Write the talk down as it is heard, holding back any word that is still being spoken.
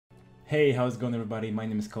Hey, how's it going everybody? My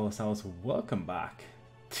name is Kolosalus. Welcome back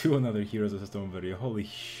to another Heroes of the Storm video. Holy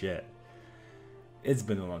shit. It's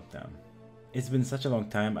been a long time. It's been such a long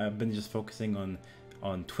time. I've been just focusing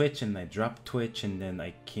on Twitch, and I dropped Twitch, and then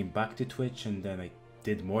I came back to Twitch, and then I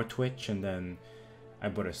did more Twitch, and then I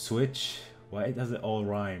bought a Switch. Why does it all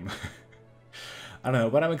rhyme? I don't know,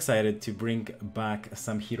 but I'm excited to bring back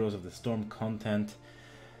some Heroes of the Storm content.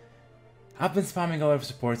 I've been spamming a lot of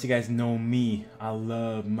supports. You guys know me. I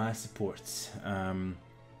love my supports. And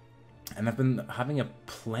I've been having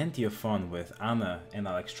plenty of fun with Anna and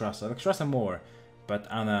Alexstrasza. Alexstrasza more, but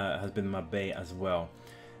Anna has been my bae as well.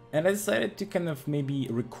 And I decided to kind of maybe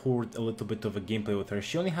record a little bit of a gameplay with her.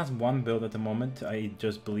 She only has one build at the moment. I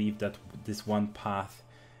just believe that this one path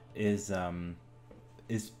is I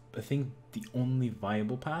think the only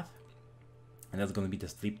viable path, and that's going to be the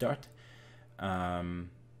sleep dart.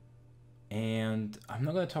 And I'm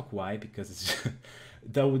not gonna talk why, because it's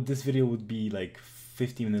this video would be like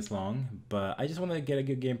 50 minutes long, but I just want to get a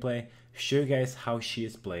good gameplay, show you guys how she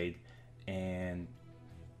is played, and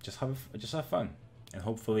just have fun and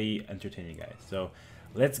hopefully entertain you guys. So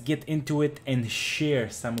let's get into it and share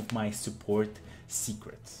some of my support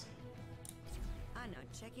secrets. Anna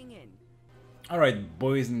checking in. Alright,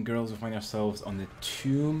 boys and girls, we find ourselves on the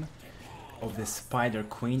tomb of the Spider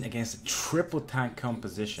Queen against a triple tank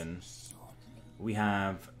composition. We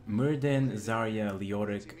have Myrddin, Zarya,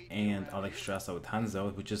 Leoric, and Alexstrasza with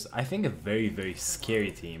Hanzo, which is, I think, a very, very scary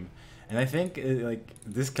team. And I think like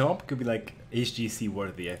this comp could be like HGC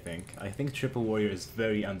worthy. I think Triple Warrior is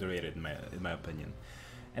very underrated in my opinion.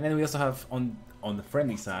 And then we also have on the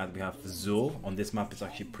friendly side, we have Zul. On this map, it's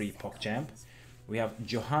actually pre-PogChamp. We have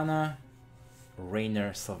Johanna,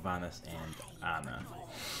 Raynor, Sylvanas, and Anna.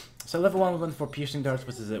 So level 1 we went for Piercing Darts,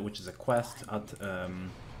 which is a quest at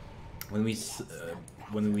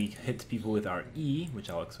when we hit people with our E, which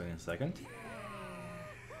I'll explain in a second.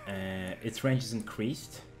 Its range is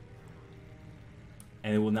increased,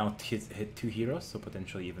 and it will now hit 2 heroes, so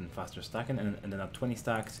potentially even faster stacking. And then at 20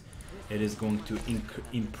 stacks, it is going to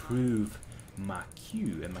improve my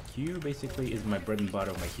Q. And my Q basically is my bread and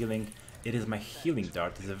butter of my healing. It is my healing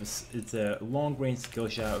dart. It's a long range skill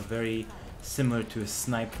shot, very similar to a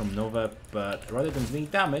snipe from Nova, but rather than doing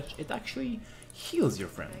damage, it actually heals your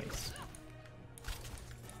friendlies.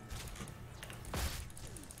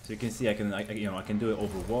 So you can see I can do it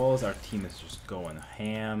over walls. Our team is just going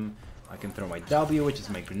ham. I can throw my W, which is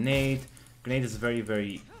my grenade. Grenade is very,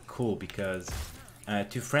 very cool because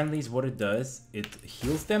to friendlies, what it does, it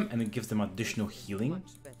heals them and it gives them additional healing.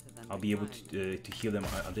 I'll be able to heal them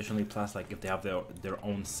additionally, plus like if they have their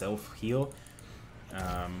own self heal.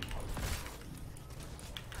 I'm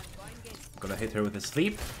gonna hit her with a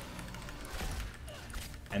sleep,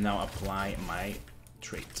 and now apply my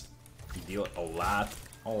trait. Deal a lot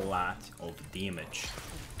of damage.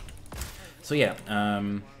 So yeah,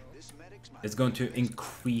 it's going to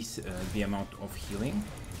increase the amount of healing.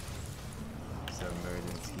 So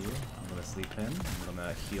Myrddin's here. I'm gonna sleep him. I'm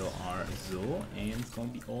gonna heal our Zul, and it's gonna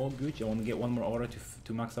be all good. I want to get one more aura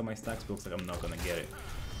to max out my stacks, but looks like I'm not gonna get it.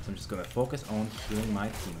 So I'm just gonna focus on healing my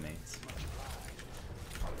teammates.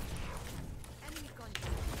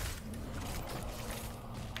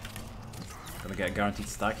 Gonna get a guaranteed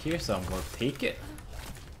stack here, so I'm gonna take it.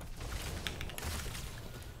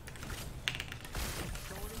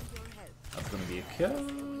 That's gonna be a kill.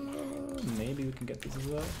 Maybe we can get this as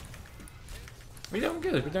well. We're doing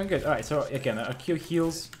good, we're doing good. Alright, so again, a Q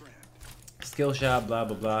heals, skill shot, blah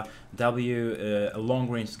blah blah. W, a long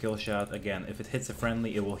range skill shot. Again, if it hits a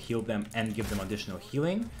friendly, it will heal them and give them additional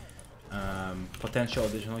healing. Potential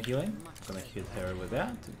additional healing. I'm gonna hit her with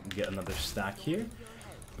that, get another stack here.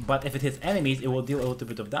 But if it hits enemies, it will deal a little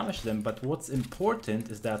bit of damage to them. But what's important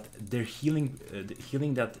is that their healing, the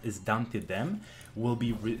healing that is done to them, will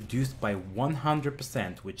be reduced by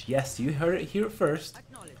 100%. Which, yes, you heard it here first.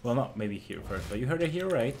 Well, not maybe here first, but you heard it here,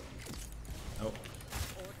 right? Oh,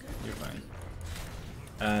 you're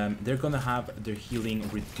fine. They're gonna have their healing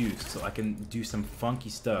reduced, so I can do some funky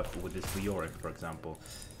stuff with this Leoric, for example,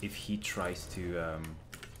 if he tries to.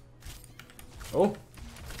 Oh,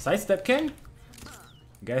 sidestep king.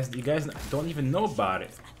 You guys don't even know about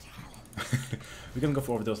it. We're gonna go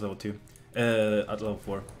for overdose level 2 at level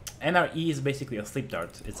 4. NRE is basically a sleep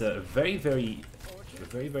dart. It's a very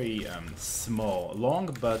small,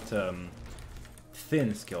 long but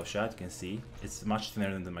thin skill shot. You can see it's much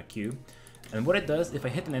thinner than my Q. And what it does, if I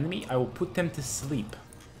hit an enemy, I will put them to sleep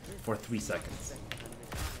for 3 seconds.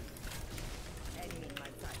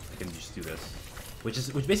 I can just do this.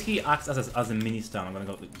 Which basically acts as a mini stun. I'm gonna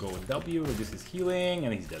go with W, reduce his healing,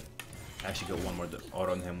 and he's dead. I actually got one more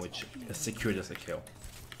auto on him, which secured us a kill.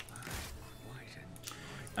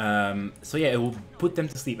 So yeah, it will put them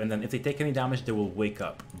to sleep, and then if they take any damage, they will wake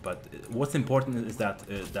up. But what's important is that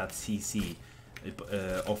that CC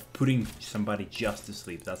of putting somebody just to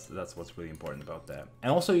sleep. That's what's really important about that.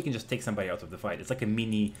 And also, you can just take somebody out of the fight. It's like a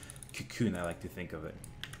mini cocoon. I like to think of it.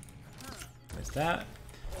 There's that.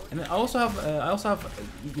 And then I also have.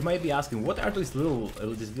 You might be asking, what are these little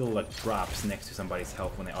like drops next to somebody's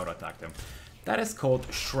health when they auto attack them? That is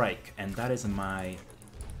called Shrike, and that is my.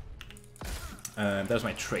 That's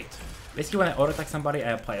my trait. Basically, when I auto attack somebody,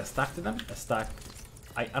 I apply a stack to them. A stack.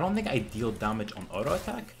 I don't think I deal damage on auto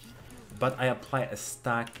attack, but I apply a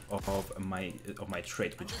stack of my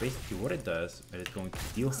trait, which basically what it does is going to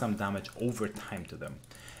deal some damage over time to them,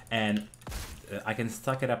 and I can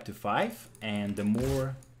stack it up to 5. And the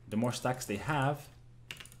more stacks they have,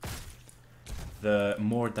 the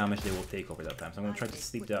more damage they will take over that time. So I'm gonna try to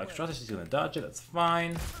sleep the extra. She's gonna dodge it. That's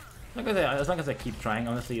fine. As long as I keep trying,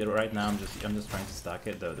 honestly, right now I'm just trying to stack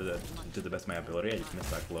it to the best of my ability. I just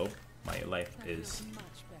missed that globe. My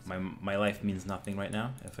life means nothing right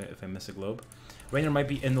now if I miss a globe. Rainer might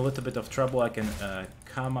be in a little bit of trouble. I can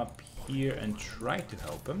come up here and try to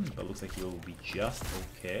help him, but looks like he will be just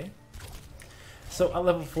okay. So at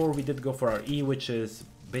level 4 we did go for our E, which is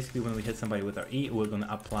basically when we hit somebody with our E, we're gonna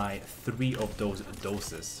apply 3 of those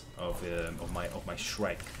doses of my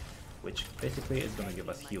Shrike, which basically is going to give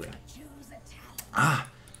us healing. Ah!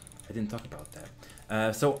 I didn't talk about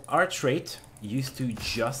that. So our trait used to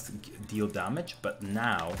just deal damage, but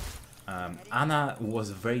now Anna was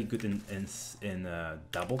very good in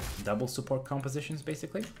double support compositions,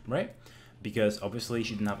 basically, right? Because obviously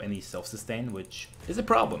she didn't have any self-sustain, which is a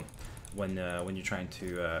problem when you're trying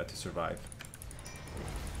to survive.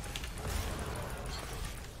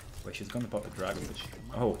 Wait, she's going to pop a dragon, but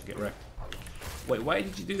oh, get wrecked. Wait, why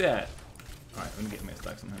did you do that? Alright, let me get my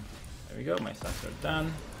stacks on him. There we go, my stacks are done.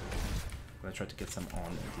 I'm gonna try to get some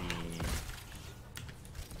on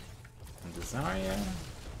the Zarya.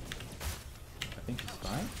 I think it's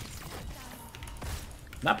fine.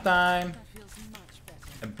 Nap time!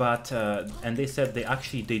 But, and they said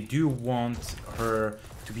they do want her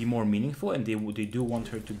to be more meaningful, and they do want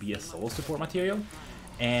her to be a solo support material.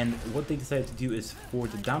 And what they decided to do is for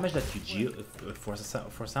the damage that you deal, for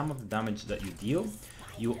some of the damage that you deal,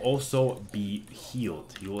 you also be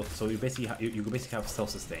healed. So you basically have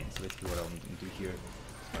self-sustain. So basically what I'm gonna do here is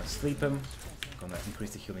I'm gonna sleep him. I'm gonna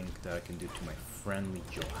increase the healing that I can do to my friendly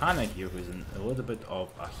Johanna here, who's in a little bit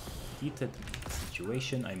of a heated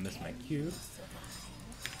situation. I missed my Q.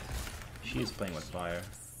 She is playing with fire,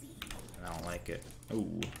 and I don't like it.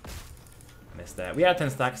 Ooh. Missed that. We had 10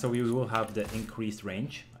 stacks, so we will have the increased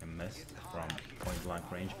range. I missed from point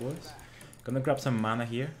blank range, boys. Gonna grab some mana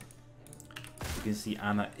here. You can see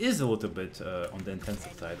Anna is a little bit on the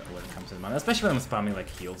intensive side when it comes to mana, especially when I'm spamming like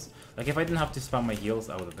heals. Like if I didn't have to spam my heals,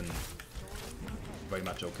 I would have been very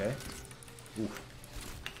much okay. Oof.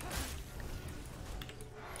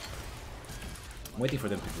 I'm waiting for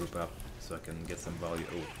them to group up so I can get some value.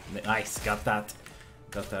 Oh, nice! Got that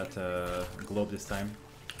globe this time.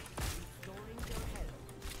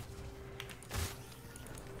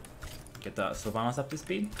 Get the Sylvanas up to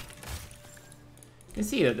speed. You can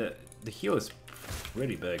see that the heal is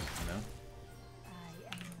pretty big, you know.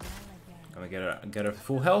 Gonna get her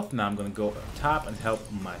full health. Now I'm gonna go up top and help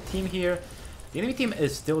my team here. The enemy team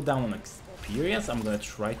is still down on experience. I'm gonna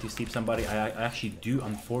try to sleep somebody. I actually do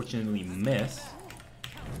unfortunately miss,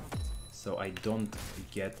 so I don't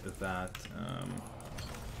get that.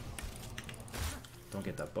 Don't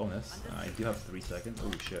get that bonus. I do have 3 seconds.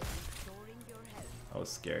 Oh shit! That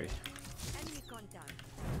was scary.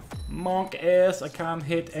 Monk ass, I can't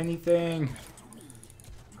hit anything.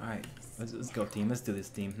 Alright, let's go team, let's do this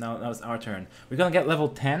team. Now it's our turn. We're gonna get level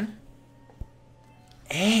 10.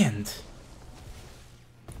 And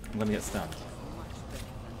I'm gonna get stunned.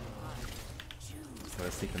 So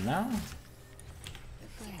let's take him now.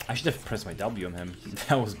 I should have pressed my W on him.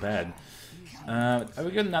 That was bad. Are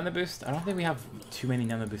we good nano boost? I don't think we have too many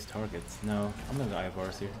nano boost targets. No, I'm gonna go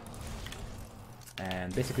Ivars here.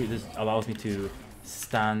 And basically this allows me to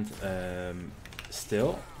stand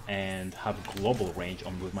still and have global range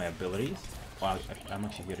on with my abilities. Wow, I'm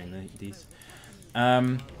actually getting these.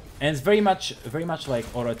 And it's very much like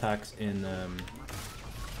auto attacks in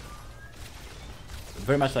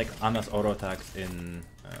very much like Anna's auto attacks in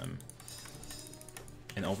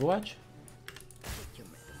Overwatch.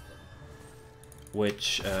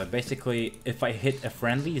 Which basically, if I hit a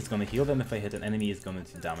friendly, it's gonna heal them. If I hit an enemy, it's gonna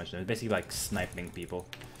damage them. It's basically like sniping people.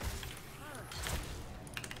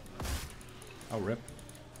 Oh, rip.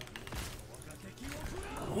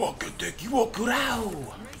 Oh,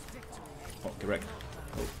 correct.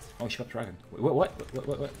 Oh, she got dragon. Wait, what?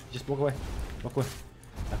 Just walk away. Walk away.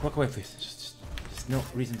 Like, walk away, please. Just no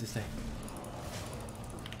reason to stay.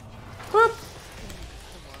 Whoop!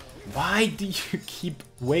 Why do you keep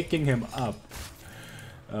waking him up?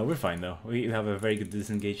 We're fine though. We have a very good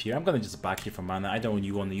disengage here. I'm gonna just back here for mana. I don't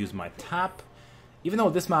want to use my tap. Even though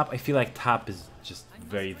this map, I feel like tap is just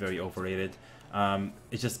very, very overrated.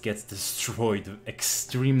 It just gets destroyed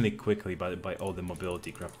extremely quickly by all the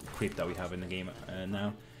mobility creep that we have in the game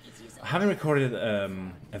now. I haven't recorded a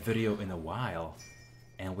video in a while,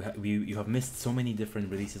 and you have missed so many different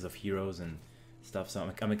releases of heroes and stuff, so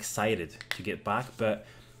I'm excited to get back. But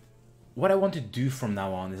what I want to do from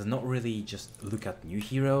now on is not really just look at new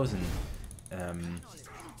heroes and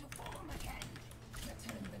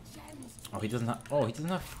oh, he doesn't have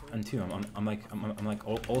Entomb. I'm like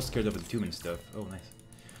all scared of Entomb and stuff. Oh, nice.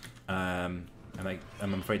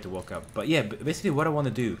 I'm afraid to walk up. But yeah, basically what I want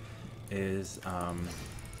to do is oh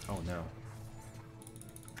no.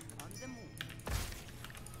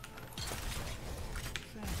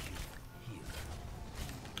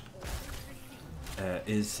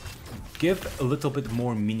 Is give a little bit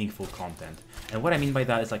more meaningful content. And what I mean by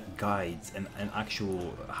that is like guides and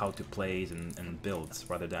actual how to play and builds,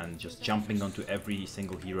 rather than just jumping onto every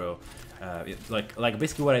single hero. Like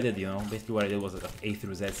basically what I did, you know? Basically what I did was like A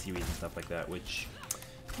through Z series and stuff like that, which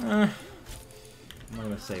I'm not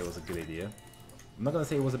gonna say it was a good idea. I'm not gonna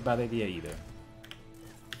say it was a bad idea either.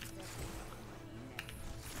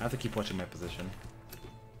 I have to keep watching my position.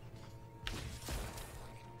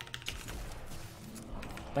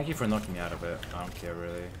 Thank you for knocking me out of it. I don't care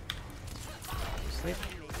really. Sleep.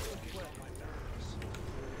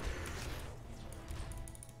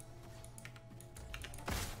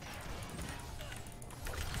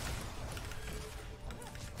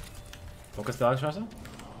 Focus the Alex Russell.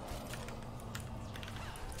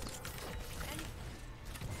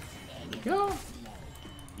 There we go.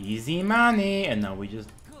 Easy money. And now we just...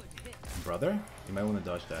 Brother? You might want to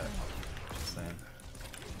dodge that. Just saying.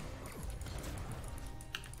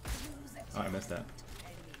 Oh, I missed that.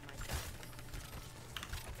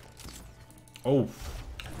 Oh!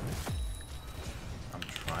 I'm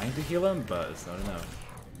trying to heal him, but it's not enough.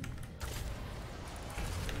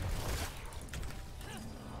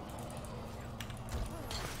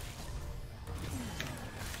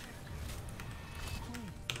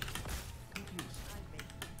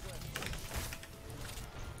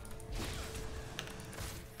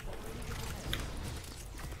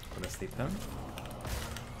 Gonna sleep him.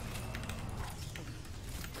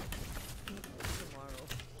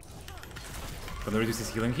 Gonna reduce his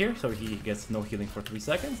healing here, so he gets no healing for 3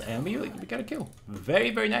 seconds, and we got a kill. Very,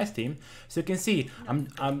 very nice, team. So you can see,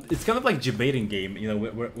 it's kind of like baiting game, you know,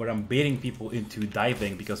 where I'm baiting people into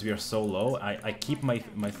diving because we are so low. I keep my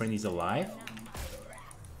friendlies alive,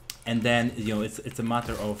 and then you know it's a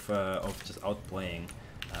matter of just outplaying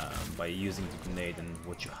by using the grenade and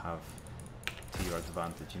what you have to your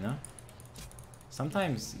advantage, you know.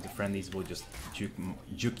 Sometimes the friendlies will just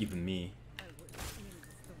juke even me.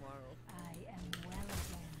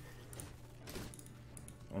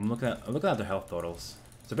 I'm looking at the health totals.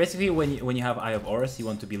 So basically, when you have Eye of Horus, you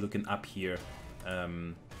want to be looking up here,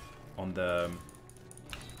 on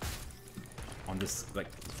this like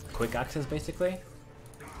quick access basically,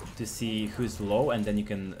 to see who's low, and then you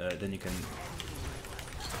can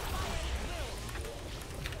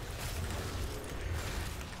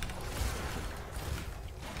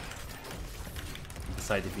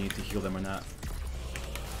decide if you need to heal them or not.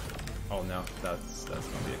 Oh no, that's gonna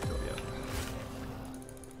be a kill, yeah.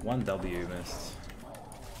 1 W missed.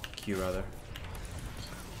 Q rather.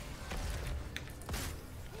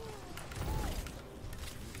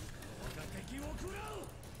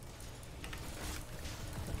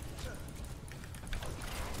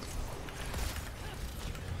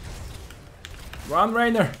 Run,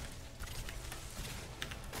 Rainer!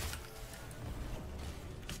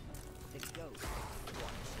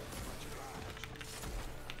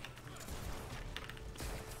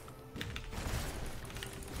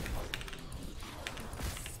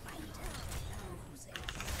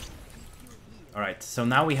 Alright, so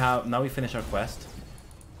now we finish our quest,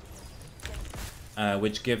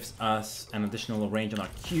 which gives us an additional range on our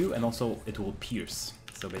Q, and also it will pierce.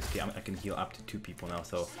 So basically, I can heal up to 2 people now.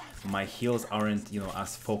 So my heals aren't, you know,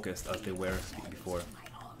 as focused as they were before.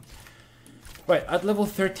 Right, at level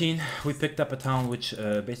 13, we picked up a town which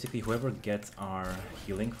basically whoever gets our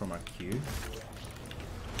healing from our Q,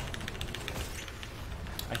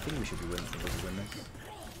 I think we should be able to win this.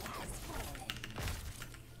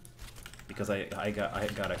 Because I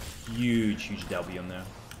got a huge W on there.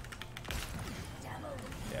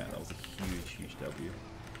 Yeah, that was a huge W.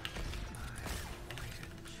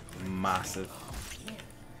 Massive.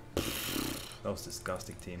 That was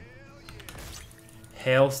disgusting, team.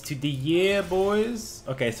 Hails to the year, boys!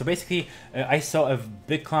 Okay, so basically, I saw a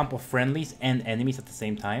big clump of friendlies and enemies at the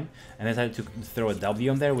same time, and I decided to throw a W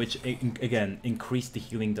on there, which, again, increased the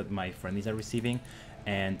healing that my friendlies are receiving,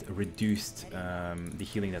 and reduced the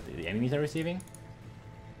healing that the enemies are receiving.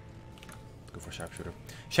 Let's go for Sharpshooter.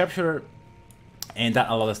 Sharpshooter, and that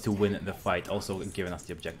allowed us to win the fight, also giving us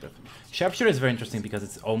the objective. Sharpshooter is very interesting because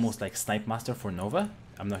it's almost like Snipe Master for Nova.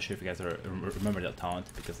 I'm not sure if you guys remember that talent,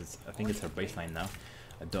 because I think it's her baseline now.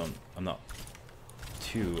 I'm not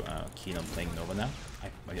too keen on playing Nova now.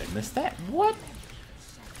 I missed that. What?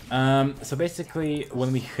 So basically,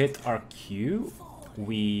 when we hit our Q,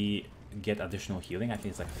 we get additional healing. I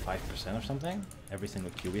think it's like 5% or something every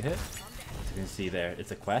single Q we hit. As you can see there,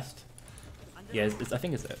 it's a quest. Yeah, I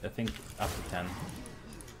think up to 10.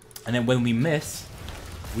 And then when we miss,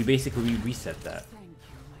 we basically reset that.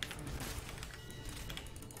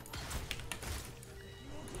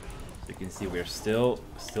 You can see we're still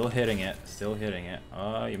hitting it,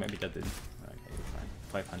 Oh, you might be dead, dude. Okay, you're fine.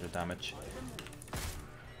 500 damage.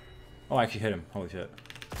 Oh, I actually hit him. Holy shit.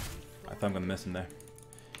 I thought I'm gonna miss him there.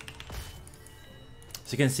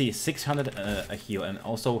 So you can see 600 a heal, and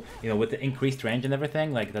also, you know, with the increased range and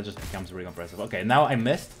everything, like, that just becomes really impressive. Okay, now I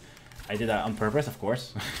missed. I did that on purpose, of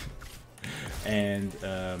course. And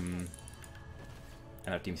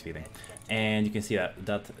our team's feeding. And you can see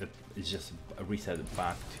that is just a reset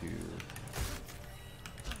back to...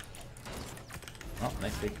 Oh,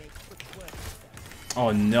 nice pick.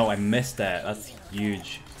 Oh no, I missed that. That's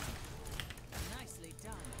huge.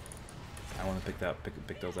 I want to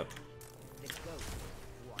pick those up.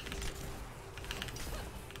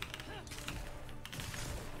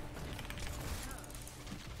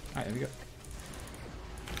 Alright, there we go.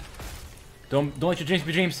 Don't let your dreams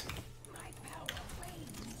be dreams.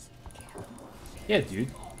 Yeah,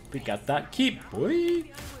 dude, we got that keep, boy.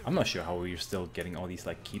 I'm not sure how we're still getting all these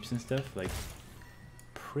like keeps and stuff. Like,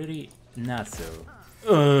 pretty not so.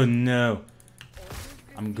 Oh no,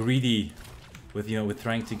 I'm greedy with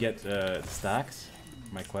trying to get stacks.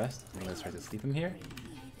 My quest. Let's try to sleep him here,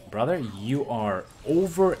 brother. You are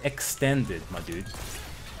overextended, my dude.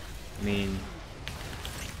 I mean.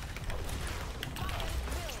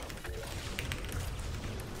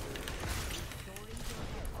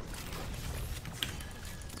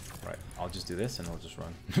 I'll just do this and I'll just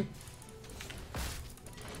run.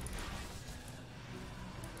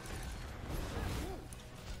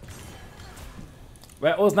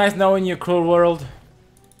 Well, it was nice knowing you, cruel world.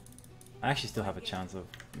 I actually still have a chance of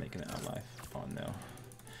making it alive. Oh no.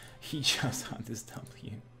 He just had this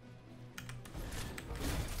W.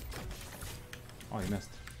 Oh, he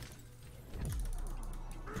missed.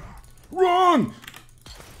 Run!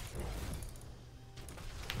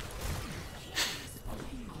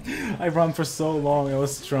 I ran for so long. I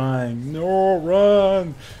was trying. No,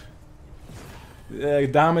 run!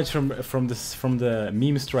 Damage from the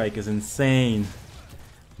meme strike is insane.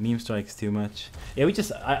 Meme strike's too much. Yeah, we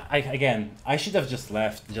just again. I should have just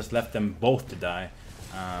left them both to die.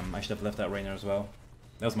 I should have left that Rainer as well.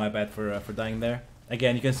 That was my bad for dying there.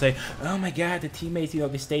 Again, you can say, "Oh my God, the teammates,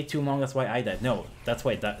 they stayed too long. That's why I died." No, that's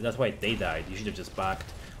why they died. You should have just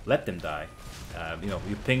backed, let them die.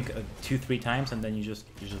 You ping 2-3 times and then you just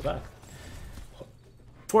back.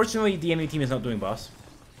 Fortunately, the enemy team is not doing boss.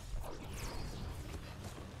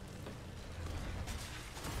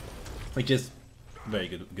 Which is very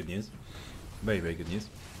good news. Very good news.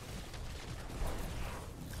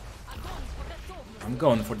 I'm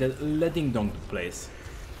going for the letting dong place.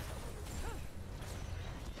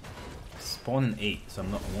 Spawn in 8, so I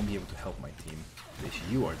won't be able to help my team. Bitch,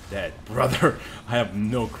 you are dead, brother. I have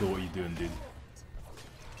no clue what you're doing, dude.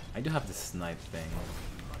 I do have this snipe thing.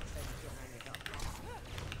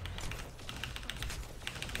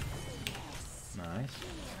 Nice.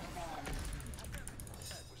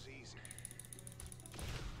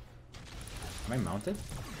 Am I mounted?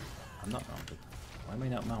 I'm not mounted. Why am I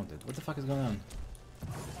not mounted? What the fuck is going on?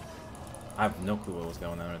 I have no clue what was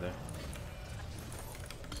going on right there.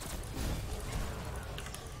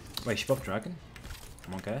 Wait, she popped dragon?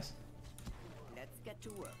 Come on, guys. Let's get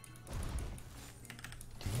to work.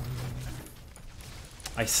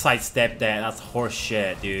 I sidestepped that. That's horse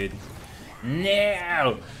shit, dude.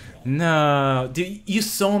 No! No! Dude, you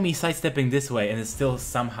saw me sidestepping this way and it still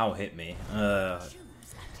somehow hit me. I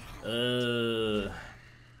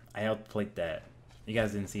outplayed that. You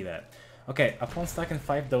guys didn't see that. Okay, upon stacking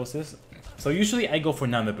 5 doses. So usually I go for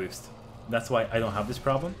nano boost. That's why I don't have this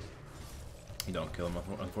problem. You don't kill him,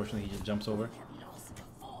 unfortunately, he just jumps over.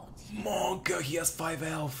 Monka, he has 5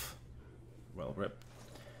 health. Well, rip.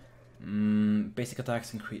 Basic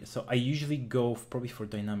attacks increase. So I usually go probably for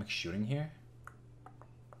dynamic shooting here.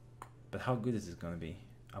 But how good is this gonna be?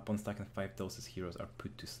 Upon stacking 5 doses, heroes are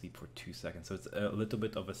put to sleep for 2 seconds. So it's a little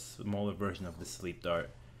bit of a smaller version of the sleep dart.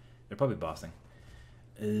 They're probably bossing.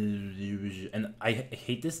 And I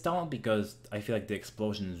hate this talent because I feel like the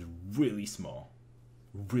explosion is really small.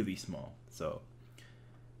 Really small. So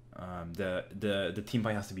the team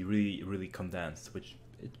fight has to be really condensed, which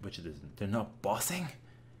it isn't. They're not bossing?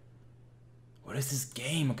 What is this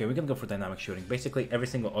game? Okay, we're gonna go for dynamic shooting. Basically every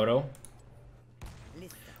single auto,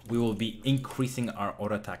 we will be increasing our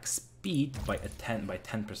auto attack speed by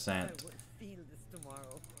 10%.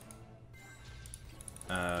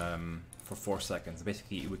 For 4 seconds.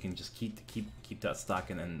 Basically, we can just keep that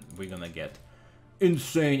stacking, and we're gonna get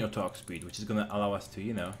insane attack speed, which is gonna allow us to,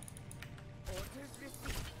 you know,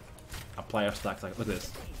 apply our stacks. Like, look at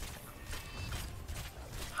this.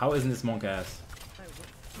 How isn't this monk ass?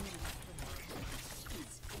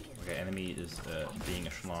 Okay, enemy is being a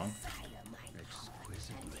schlong.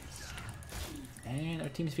 And our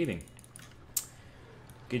team's feeding.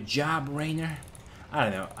 Good job, Rainer. I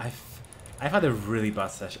don't know. I've had a really bad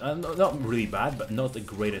session. Not really bad, but not the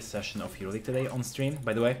greatest session of Hero League today on stream.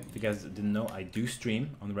 By the way, if you guys didn't know, I do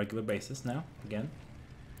stream on a regular basis now, again.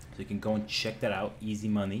 So you can go and check that out. Easy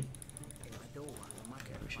money.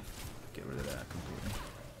 Okay, we should get rid of that completely.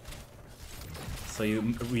 So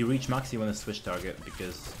you reach max, you want to switch target,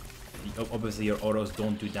 because obviously your autos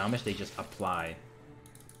don't do damage, they just apply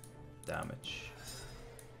damage.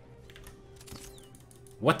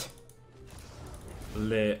 What?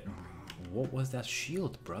 What was that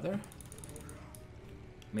shield, brother?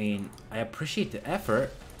 I mean, I appreciate the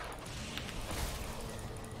effort.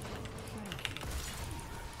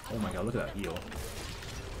 Oh my god, look at that heal.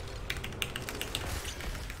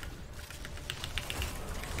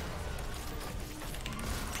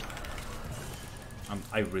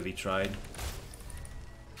 I really tried.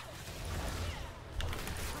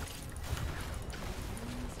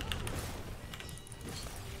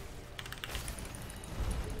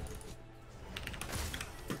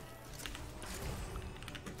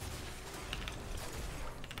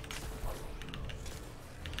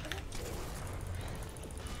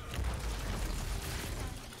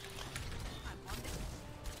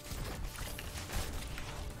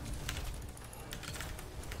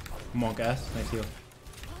 Come on, guys. Nice heal.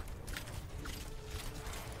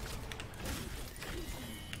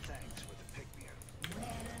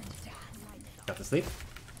 Got to sleep.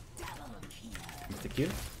 Mr. Q.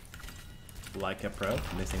 Like a pro.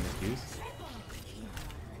 Missing the Qs.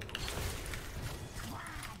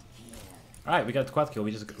 Alright, we got the quad kill.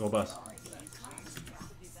 We just go boss.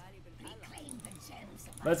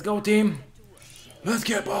 Let's go, team. Let's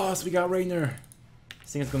get boss. We got Rainer.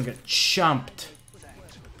 This thing is gonna get chomped.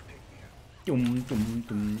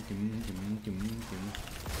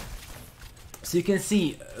 So you can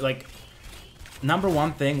see, like, number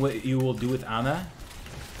one thing what you will do with Ana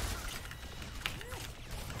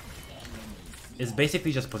is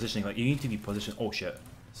basically just positioning. Like, you need to be positioned, oh shit,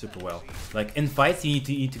 super well. Like in fights you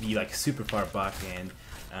need to be like super far back, and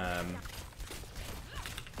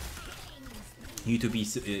you need to be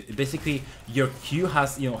basically your Q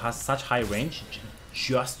has such high range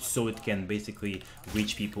just so it can basically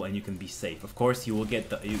reach people and you can be safe. Of course, you will get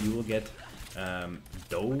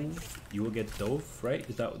dove, right?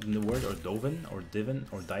 Is that the word? Or doven, or divin,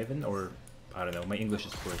 or divin, or I don't know. My English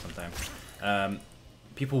is poor sometimes.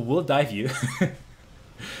 People will dive you,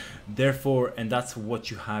 therefore, and that's what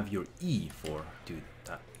you have your E for, dude.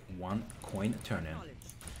 That one coin turn in.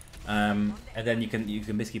 And then you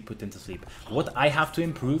can basically put into sleep. What I have to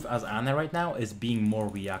improve as Ana right now is being more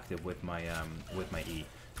reactive with my E.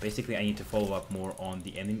 Basically, I need to follow up more on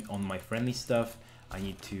the enemy, on my friendly stuff. I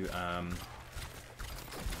need to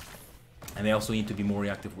and I also need to be more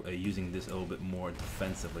reactive using this a little bit more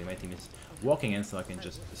defensively. My team is walking in, so I can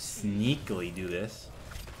just sneakily do this.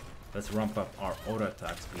 Let's ramp up our auto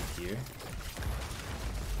attack speed here.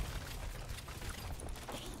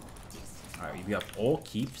 Alright, we have all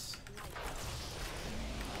keeps.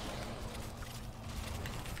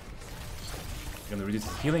 Gonna reduce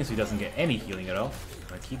his healing so he doesn't get any healing at all.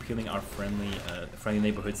 Gonna keep healing our friendly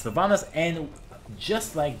neighborhood Sylvanas, and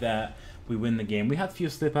just like that, we win the game. We had a few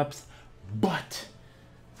slip-ups, but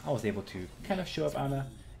I was able to kind of show up Ana.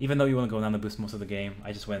 Even though you want to go Nano Boost most of the game,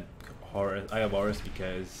 I just went I have Horus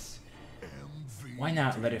because why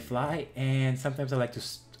not let it fly? And sometimes I'll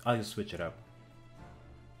just switch it up.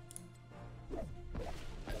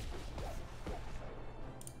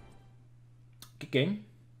 Good game.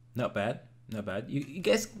 Not bad. not bad. You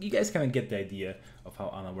guys kind of get the idea of how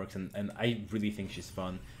Ana works, and I really think she's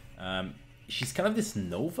fun. She's kind of this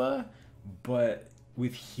Nova, but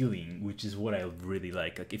with healing, which is what I really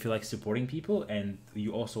like. Like if you like supporting people and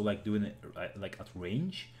you also like doing it like at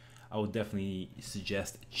range, I would definitely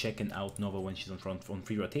suggest checking out Nova when she's on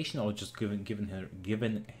free rotation, or just giving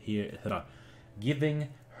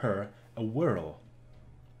her a whirl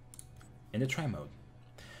in the try mode.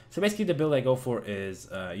 So basically the build I go for is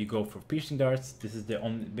you go for piercing darts. This is the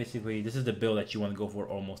only, basically this is the build that you want to go for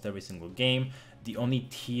almost every single game. The only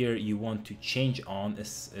tier you want to change on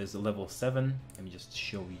is level 7. Let me just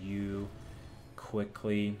show you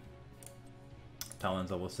quickly.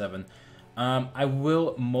 Talents level 7. I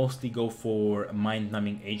will mostly go for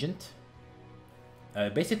mind-numbing agent.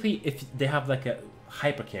 Basically, if they have like a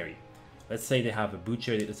hyper carry, let's say they have a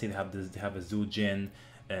butcher, let's say they have a Zul'jin,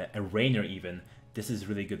 a Rainer even. This is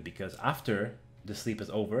really good because after the sleep is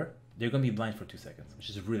over, they're gonna be blind for 2 seconds, which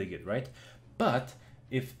is really good, right? But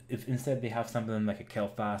if instead they have something like a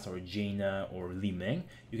Kel'Thas or a Jaina or Li Ming,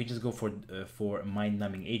 you can just go for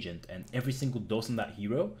mind-numbing agent, and every single dose on that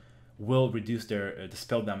hero will reduce their the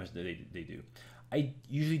spell damage that they do. I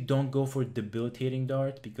usually don't go for debilitating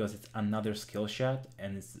dart because it's another skill shot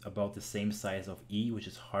and it's about the same size of E, which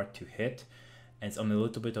is hard to hit, and it's on a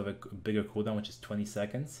little bit of a bigger cooldown, which is 20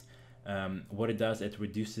 seconds. What it does, it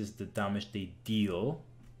reduces the damage they deal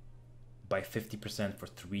by 50% for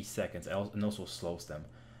 3 seconds, and also slows them.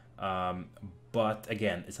 But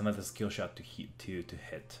again, it's another skill shot to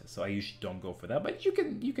hit, so I usually don't go for that. But you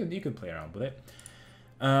can play around with it.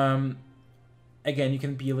 Again, you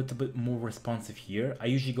can be a little bit more responsive here. I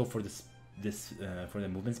usually go for for the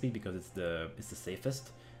movement speed because it's the safest.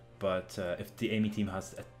 But if the enemy team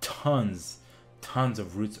has tons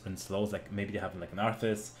of roots and slows, like maybe they have like an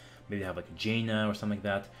Arthas, maybe they have like a Jaina or something like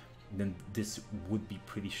that, then this would be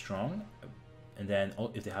pretty strong. And then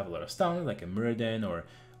if they have a lot of stun, like a Muradin or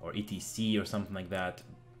ETC or something like that,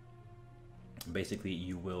 basically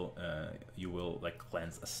you will like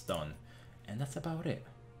cleanse a stun, and that's about it.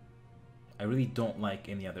 I really don't like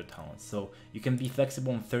any other talents. So you can be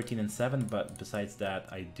flexible on 13 and 7, but besides that,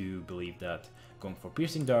 I do believe that going for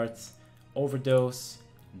piercing darts, overdose,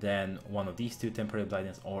 then one of these two, temporary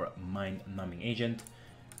blindness or mind-numbing agent.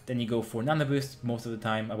 Then you go for nano boost most of the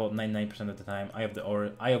time, about 99% of the time.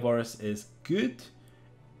 Eye of Horus is good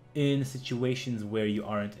in situations where you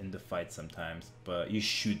aren't in the fight sometimes, but you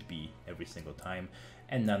should be every single time.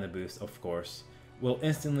 And nano boost, of course, will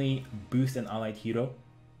instantly boost an allied hero,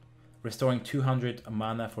 restoring 200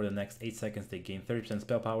 mana for the next 8 seconds. They gain 30%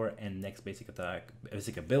 spell power, and next basic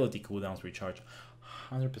ability cooldowns recharge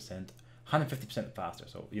 150% faster.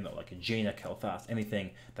 So, you know, like a Jaina, Kel'Thas, anything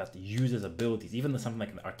that uses abilities, even something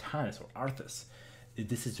like an Artanis or Arthas,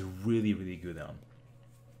 this is really, really good on.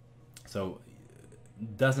 So,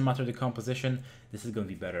 doesn't matter the composition, this is going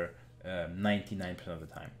to be better 99% of the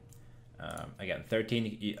time. Again,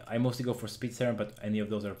 13, I mostly go for Speed Serum, but any of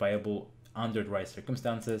those are viable under the right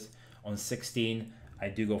circumstances. On 16, I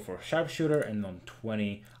do go for Sharpshooter, and on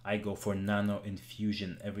 20, I go for Nano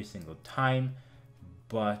Infusion every single time.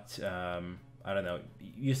 But I don't know,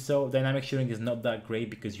 you saw dynamic shooting is not that great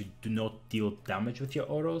because you do not deal damage with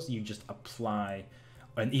your autos, you just apply,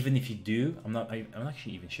 and even if you do, I'm not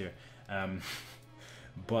actually even sure,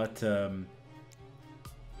 but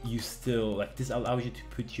you still, like, this allows you to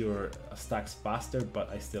put your stacks faster, but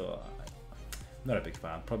I still not a big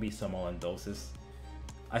fan. Probably some all in doses.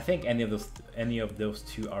 I think any of those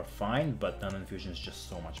two are fine, but Nano Infusion is just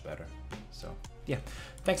so much better. So yeah,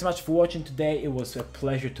 thanks so much for watching today. It was a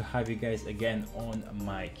pleasure to have you guys again on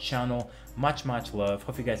my channel. Much love.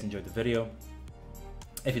 Hope you guys enjoyed the video.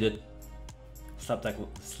 If you did, slap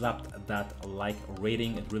that like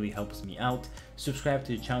rating, it really helps me out. Subscribe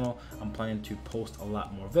to the channel. I'm planning to post a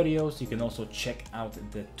lot more videos. You can also check out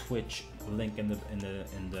the Twitch link in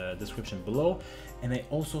the description below. And I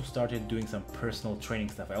also started doing some personal training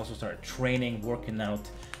stuff. I also started training, working out,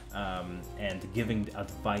 and giving the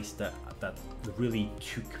advice that really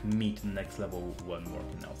took me to the next level when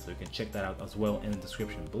working out. So you can check that out as well in the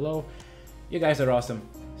description below. You guys are awesome.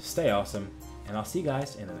 Stay awesome, and I'll see you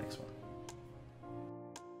guys in the next one.